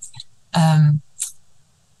does.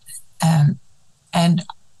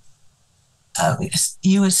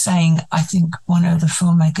 You were saying, I think one of the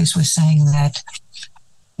filmmakers was saying that,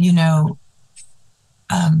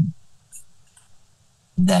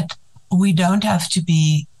 that we don't have to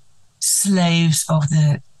be slaves of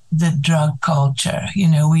the drug culture.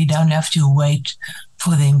 We don't have to wait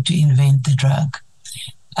for them to invent the drug.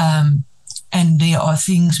 And there are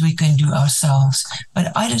things we can do ourselves.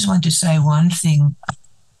 But I just want to say one thing,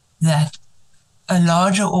 that a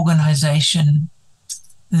larger organization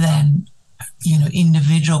than,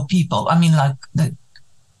 individual people, I mean, like the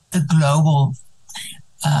global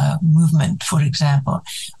movement, for example,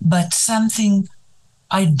 but something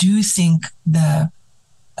I do think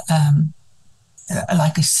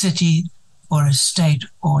like a city or a state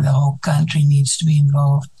or the whole country needs to be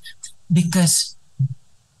involved, because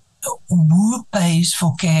who pays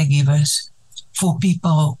for caregivers for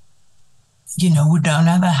people, who don't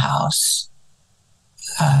have a house,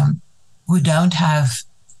 who don't have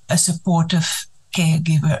a supportive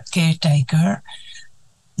caretaker?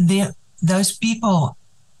 Those people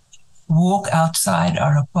walk outside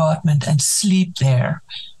our apartment and sleep there,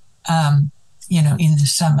 in the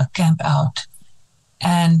summer, camp out.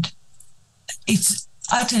 And it's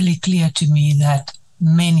utterly clear to me that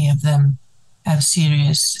many of them have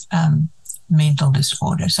serious mental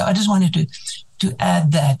disorders. So I just wanted to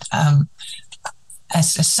add that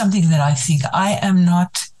as something that I think I am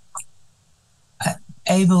not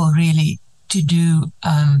able really to do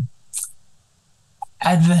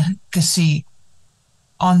advocacy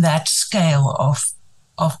on that scale of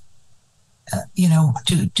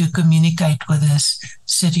to communicate with this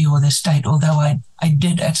city or the state, although I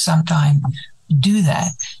did at some time do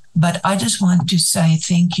that. But I just want to say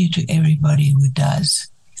thank you to everybody who does.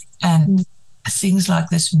 And things like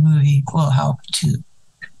this movie will help too.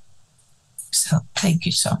 So thank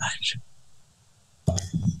you so much.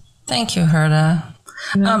 Thank you, Herta.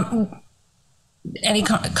 Any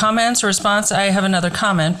comments or response? I have another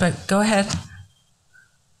comment, but go ahead.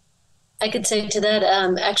 I could say to that,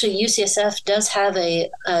 actually, UCSF does have a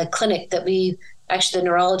clinic that the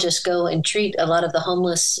neurologists go and treat a lot of the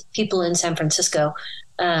homeless people in San Francisco.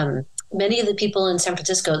 Many of the people in San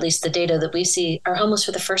Francisco, at least the data that we see, are homeless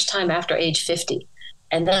for the first time after age 50.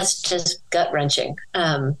 And that's just gut-wrenching,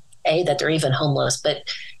 that they're even homeless. But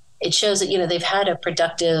it shows that, they've had a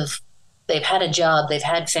productive, they've had a job, they've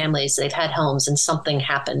had families, they've had homes, and something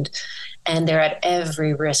happened. And they're at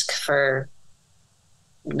every risk for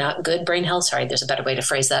not good brain health. Sorry, there's a better way to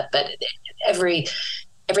phrase that. But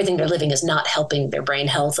everything they're living is not helping their brain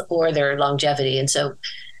health or their longevity. And so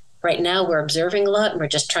right now we're observing a lot, and we're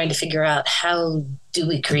just trying to figure out how do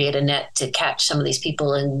we create a net to catch some of these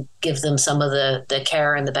people and give them some of the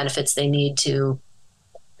care and the benefits they need to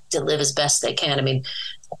live as best they can. I mean,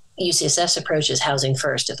 UCSF's approach is housing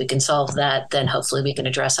first. If we can solve that, then hopefully we can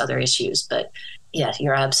address other issues. But yeah,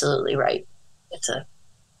 you're absolutely right. It's a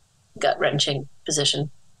gut-wrenching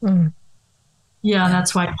position. Yeah,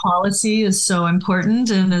 that's why policy is so important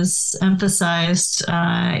and is emphasized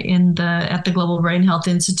at the Global Brain Health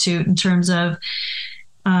Institute in terms of,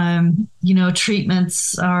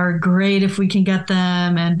 treatments are great if we can get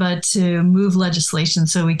them, but to move legislation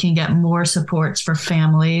so we can get more supports for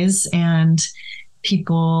families and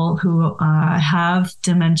people who have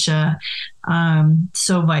dementia,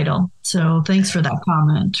 so vital. So thanks for that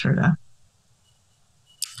comment, Herta.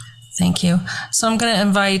 Thank you. So I'm going to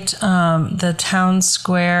invite the Town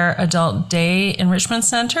Square Adult Day Enrichment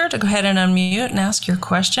Center to go ahead and unmute and ask your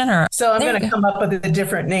question. So I'm going to come up with a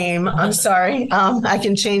different name. I'm sorry. I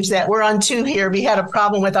can change that. We're on 2 here. We had a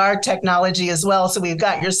problem with our technology as well. So we've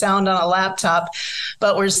got your sound on a laptop,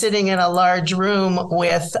 but we're sitting in a large room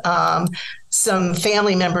with some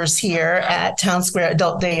family members here at Town Square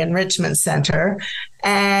Adult Day Enrichment Center.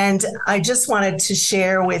 And I just wanted to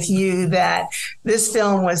share with you that this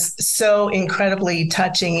film was so incredibly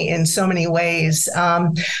touching in so many ways.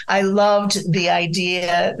 I loved the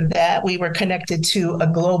idea that we were connected to a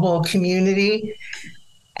global community.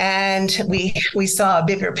 And we saw a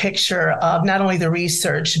bigger picture of not only the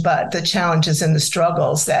research, but the challenges and the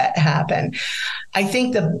struggles that happen. I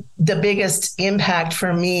think the biggest impact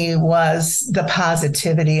for me was the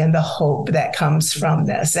positivity and the hope that comes from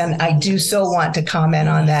this. And I do so want to comment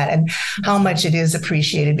on that and how much it is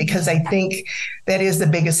appreciated, because I think that is the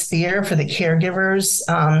biggest fear for the caregivers,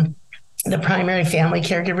 the primary family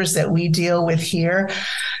caregivers that we deal with here.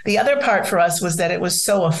 The other part for us was that it was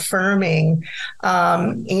so affirming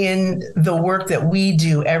in the work that we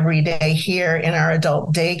do every day here in our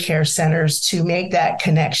adult daycare centers to make that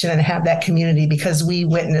connection and have that community, because we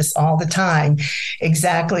witness all the time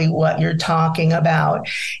exactly what you're talking about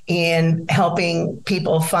in helping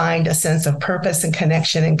people find a sense of purpose and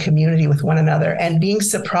connection and community with one another, and being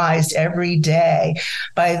surprised every day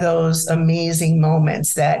by those amazing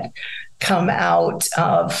moments that come out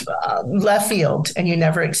of left field and you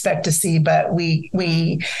never expect to see, but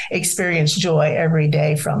we experience joy every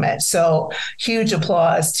day from it. So huge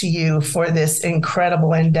applause to you for this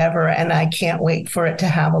incredible endeavor, and I can't wait for it to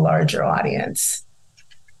have a larger audience.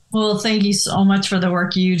 Well, thank you so much for the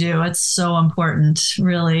work you do. It's so important,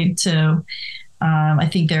 really, to I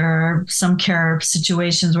think there are some care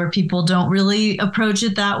situations where people don't really approach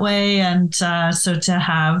it that way. And so to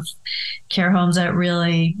have care homes that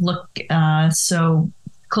really look so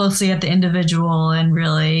closely at the individual and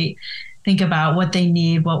really think about what they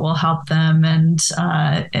need, what will help them, and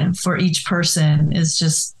for each person is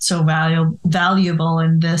just so valuable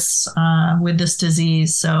in this with this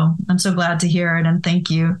disease. So I'm so glad to hear it, and thank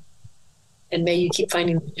you. And may you keep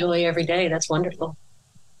finding joy every day. That's wonderful.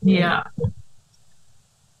 Yeah.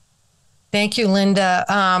 Thank you, Linda.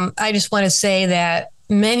 I just want to say that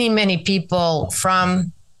many, many people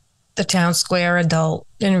from the Town Square Adult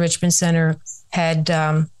Enrichment Center had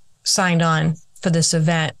signed on for this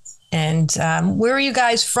event. And where are you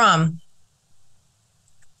guys from?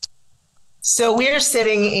 So we're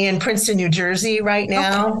sitting in Princeton, New Jersey right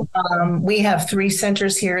now. Okay. We have 3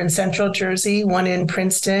 centers here in Central Jersey, one in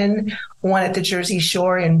Princeton, one at the Jersey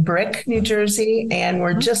Shore in Brick, New Jersey, and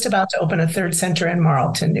we're just about to open a 3rd center in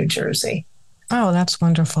Marlton, New Jersey. Oh, that's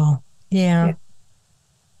wonderful. Yeah.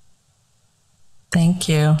 Thank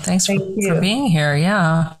you. Thanks for being here.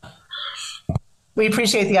 Yeah. We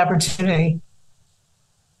appreciate the opportunity.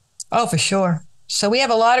 Oh, for sure. So we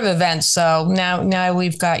have a lot of events. So now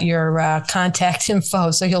we've got your contact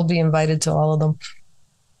info, so you'll be invited to all of them.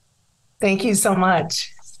 Thank you so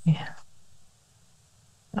much. Yeah.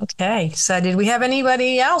 Okay. So did we have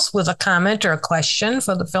anybody else with a comment or a question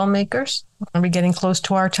for the filmmakers? Are we getting close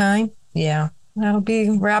to our time? Yeah. That'll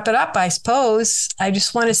wrap it up, I suppose. I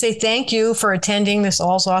just want to say thank you for attending this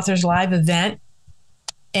All's Authors Live event.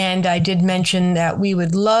 And I did mention that we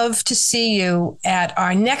would love to see you at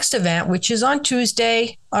our next event, which is on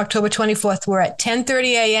Tuesday, October 24th. We're at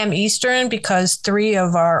 10:30 a.m. Eastern because 3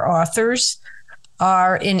 of our authors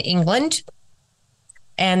are in England.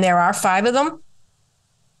 And there are 5 of them,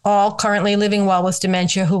 all currently living well with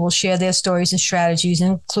dementia, who will share their stories and strategies,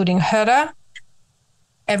 including Herta,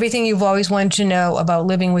 everything you've always wanted to know about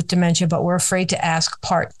living with dementia, but we're afraid to ask,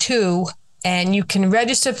 part 2. And you can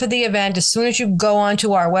register for the event as soon as you go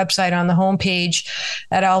onto our website on the homepage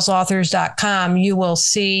at alzauthors.com. You will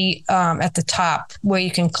see at the top where you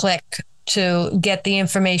can click to get the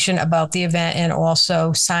information about the event and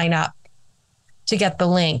also sign up to get the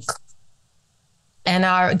link. And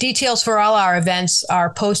our details for all our events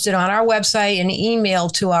are posted on our website and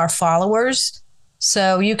emailed to our followers.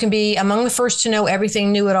 So you can be among the first to know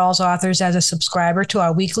everything new at All's Authors as a subscriber to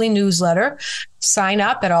our weekly newsletter. Sign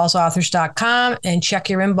up at allsauthors.com and check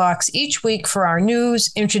your inbox each week for our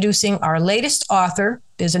news introducing our latest author.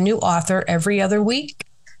 There's a new author every other week,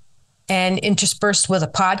 and interspersed with a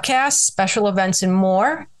podcast, special events, and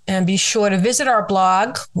more. And be sure to visit our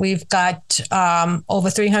blog. We've got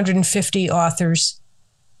over 350 authors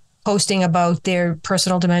posting about their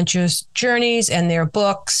personal dementia journeys and their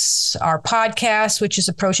books, our podcast, which is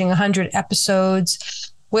approaching 100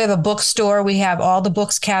 episodes. We have a bookstore. We have all the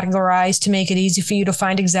books categorized to make it easy for you to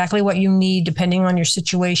find exactly what you need depending on your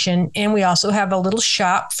situation. And we also have a little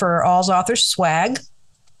shop for All's Authors swag.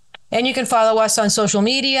 And you can follow us on social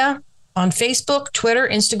media, on Facebook, Twitter,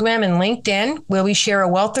 Instagram, and LinkedIn, where we share a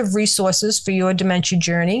wealth of resources for your dementia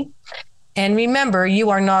journey. And remember, you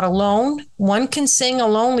are not alone. One can sing a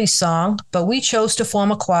lonely song, but we chose to form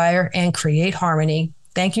a choir and create harmony.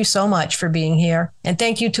 Thank you so much for being here. And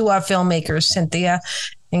thank you to our filmmakers, Cynthia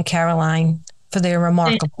and Caroline, for their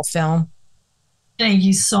remarkable film. Thank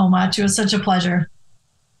you so much. It was such a pleasure.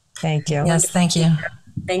 Thank you. Yes, thank you.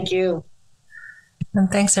 Thank you. And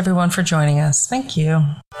thanks, everyone, for joining us. Thank you.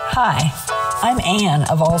 Hi, I'm Anne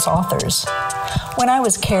of All's Authors. When I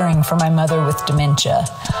was caring for my mother with dementia,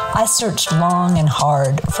 I searched long and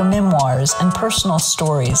hard for memoirs and personal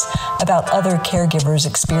stories about other caregivers'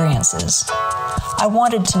 experiences. I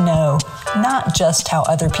wanted to know not just how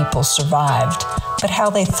other people survived, but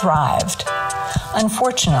how they thrived.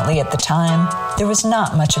 Unfortunately, at the time, there was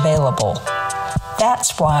not much available.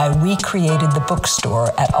 That's why we created the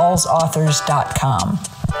bookstore at allsauthors.com.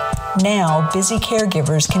 Now, busy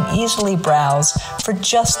caregivers can easily browse for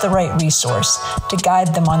just the right resource to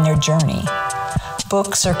guide them on their journey.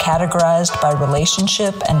 Books are categorized by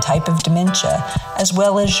relationship and type of dementia, as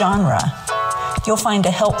well as genre. You'll find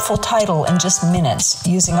a helpful title in just minutes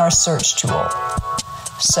using our search tool.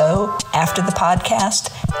 So, after the podcast,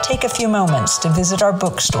 take a few moments to visit our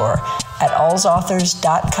bookstore at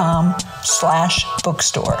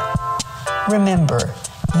allsauthors.com/bookstore. Remember,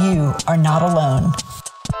 you are not alone.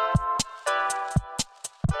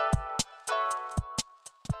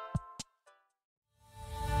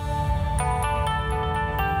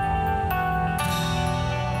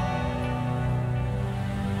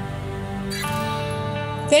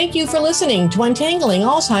 Thank you for listening to Untangling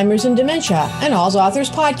Alzheimer's and Dementia, an All's Authors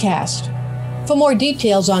podcast. For more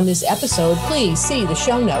details on this episode, please see the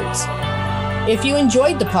show notes. If you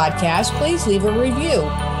enjoyed the podcast, please leave a review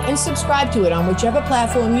and subscribe to it on whichever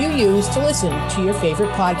platform you use to listen to your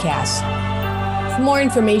favorite podcasts. For more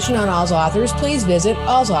information on All's Authors, please visit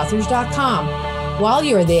allsauthors.com. While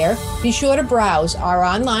you're there, be sure to browse our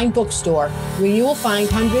online bookstore, where you will find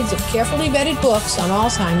hundreds of carefully vetted books on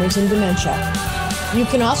Alzheimer's and dementia. You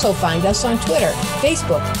can also find us on Twitter,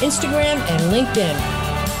 Facebook, Instagram, and LinkedIn.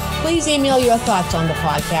 Please email your thoughts on the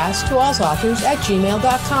podcast to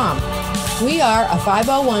allsauthors@gmail.com. We are a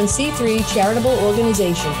 501c3 charitable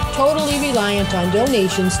organization, totally reliant on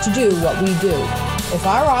donations to do what we do. If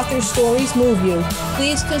our authors' stories move you,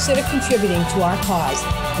 please consider contributing to our cause.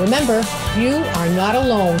 Remember, you are not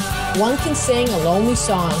alone. One can sing a lonely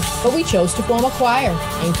song, but we chose to form a choir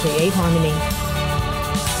and create harmony.